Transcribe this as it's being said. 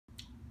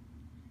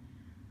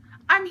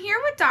I'm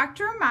here with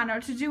Dr. Romano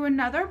to do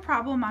another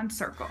problem on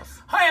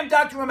circles. Hi, I'm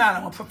Dr.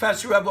 Romano, a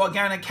professor of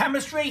organic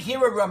chemistry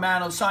here at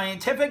Romano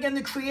Scientific and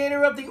the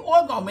creator of the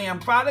Orgo-Man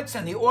products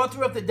and the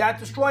author of the DAT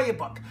Destroyer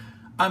book.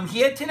 I'm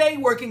here today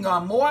working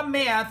on more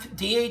math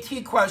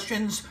DAT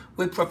questions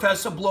with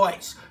Professor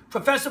Blois.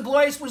 Professor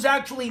Blois was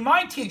actually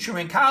my teacher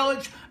in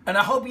college, and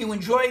I hope you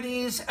enjoy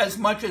these as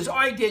much as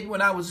I did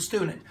when I was a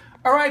student.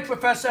 All right,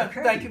 Professor,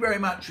 Thank you very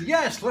much.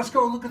 Yes, let's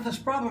go look at this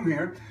problem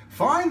here.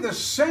 Find the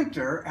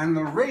center and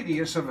the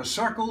radius of a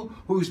circle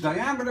whose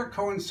diameter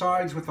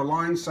coincides with the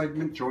line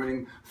segment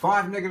joining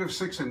 5,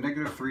 -6 and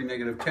 -3,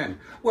 -10.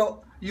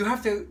 Well, you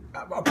have to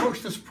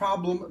approach this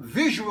problem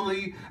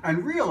visually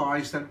and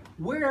realize that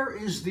where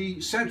is the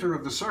center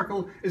of the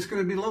circle is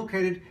going to be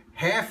located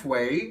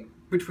halfway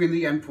between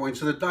the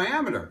endpoints of the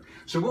diameter.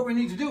 So what we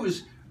need to do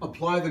is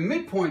apply the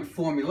midpoint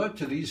formula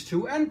to these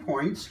two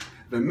endpoints.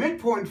 The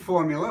midpoint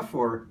formula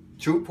for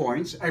 2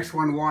 points,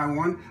 x1,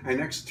 y1,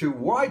 and x2,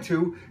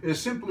 y2, is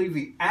simply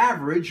the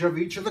average of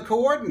each of the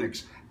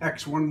coordinates.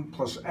 x1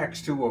 plus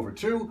x2 over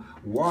 2,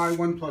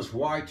 y1 plus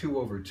y2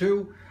 over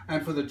 2.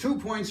 And for the 2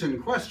 points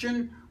in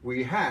question,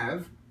 we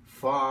have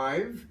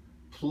 5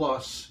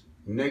 plus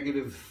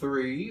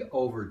 -3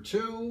 over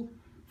 2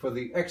 for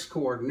the x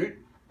coordinate,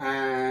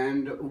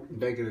 and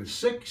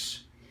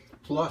 -6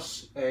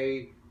 plus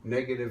a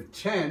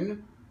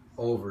 -10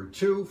 over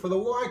 2 for the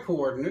y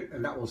coordinate,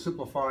 and that will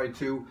simplify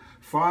to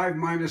 5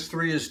 minus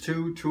 3 is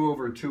 2, 2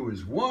 over 2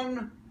 is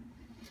 1,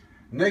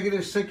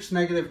 -6,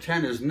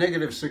 -10 is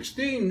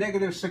 -16,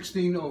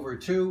 -16 over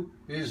 2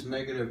 is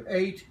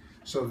 -8.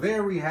 So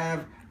there we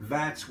have,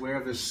 that's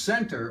where the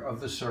center of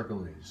the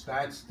circle is.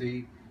 That's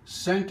the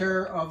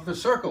center of the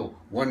circle,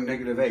 1,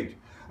 -8.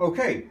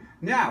 Okay,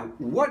 now,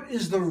 what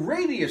is the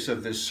radius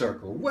of this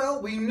circle? Well,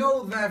 we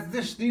know that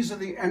these are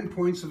the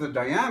endpoints of the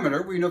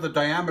diameter. We know the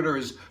diameter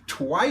is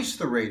twice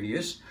the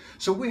radius.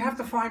 So we have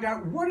to find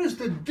out what is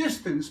the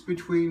distance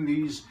between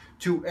these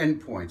two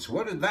endpoints.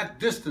 That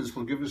distance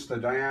will give us the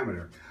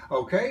diameter.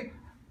 Okay,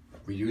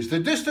 we use the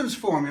distance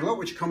formula,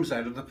 which comes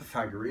out of the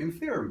Pythagorean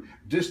theorem.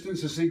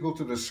 Distance is equal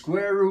to the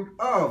square root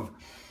of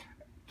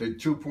the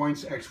 2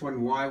 points, x1,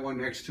 y1,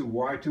 x2,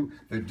 y2,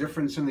 the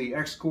difference in the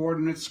x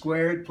coordinate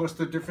squared plus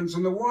the difference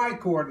in the y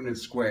coordinate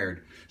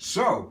squared.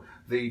 So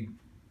the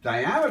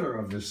diameter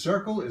of this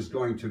circle is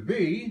going to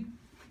be,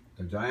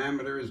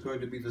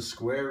 the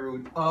square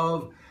root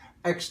of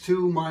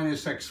x2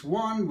 minus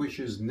x1, which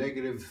is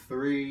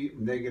 -3,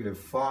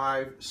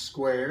 -5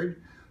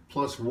 squared,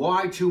 plus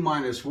y2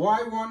 minus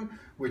y1,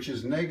 which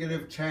is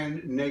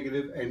 -10,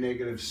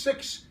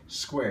 -6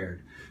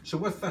 squared. So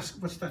what's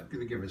that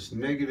going to give us?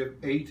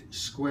 -8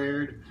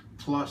 squared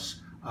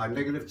plus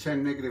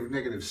 -10,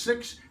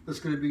 -6.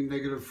 That's going to be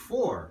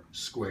 -4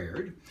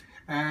 squared.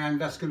 And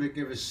that's going to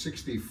give us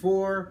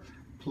 64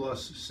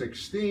 plus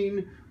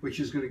 16, which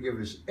is going to give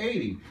us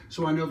 80.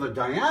 So I know the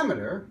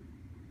diameter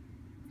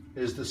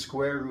is the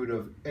square root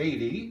of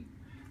 80,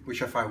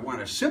 which if I want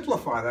to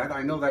simplify that,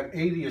 I know that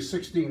 80 is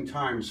 16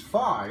 times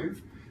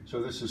 5.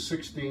 So this is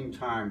 16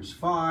 times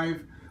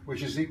 5,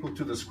 which is equal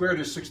to the square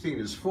root of 16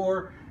 is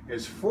 4.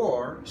 It's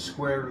 4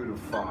 square root of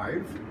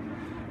 5.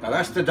 Now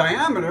that's the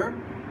diameter.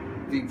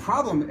 The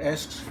problem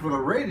asks for the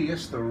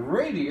radius. The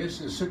radius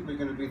is simply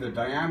going to be the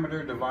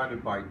diameter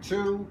divided by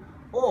 2,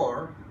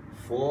 or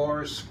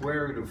 4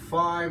 square root of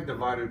 5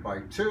 divided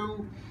by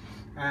 2,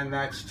 and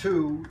that's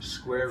 2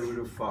 square root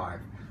of 5.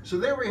 So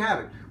there we have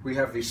it. We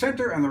have the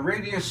center and the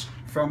radius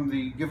from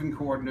the given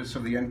coordinates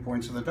of the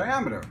endpoints of the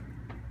diameter.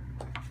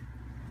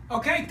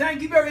 Okay,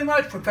 thank you very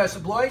much, Professor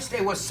Blois. They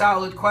were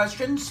solid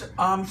questions.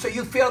 So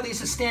you feel these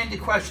are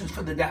standard questions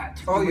for the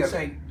DAT? Oh,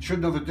 yeah.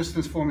 Should know the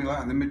distance formula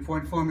and the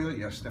midpoint formula?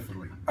 Yes,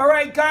 definitely. All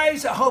right,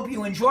 guys, I hope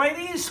you enjoy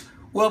these.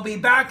 We'll be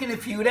back in a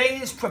few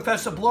days.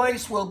 Professor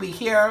Blois will be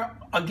here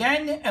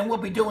again, and we'll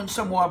be doing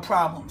some more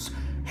problems.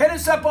 Hit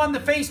us up on the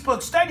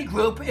Facebook study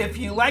group if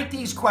you like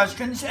these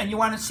questions and you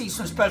want to see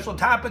some special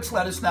topics.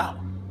 Let us know.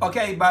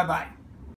 Okay, bye-bye.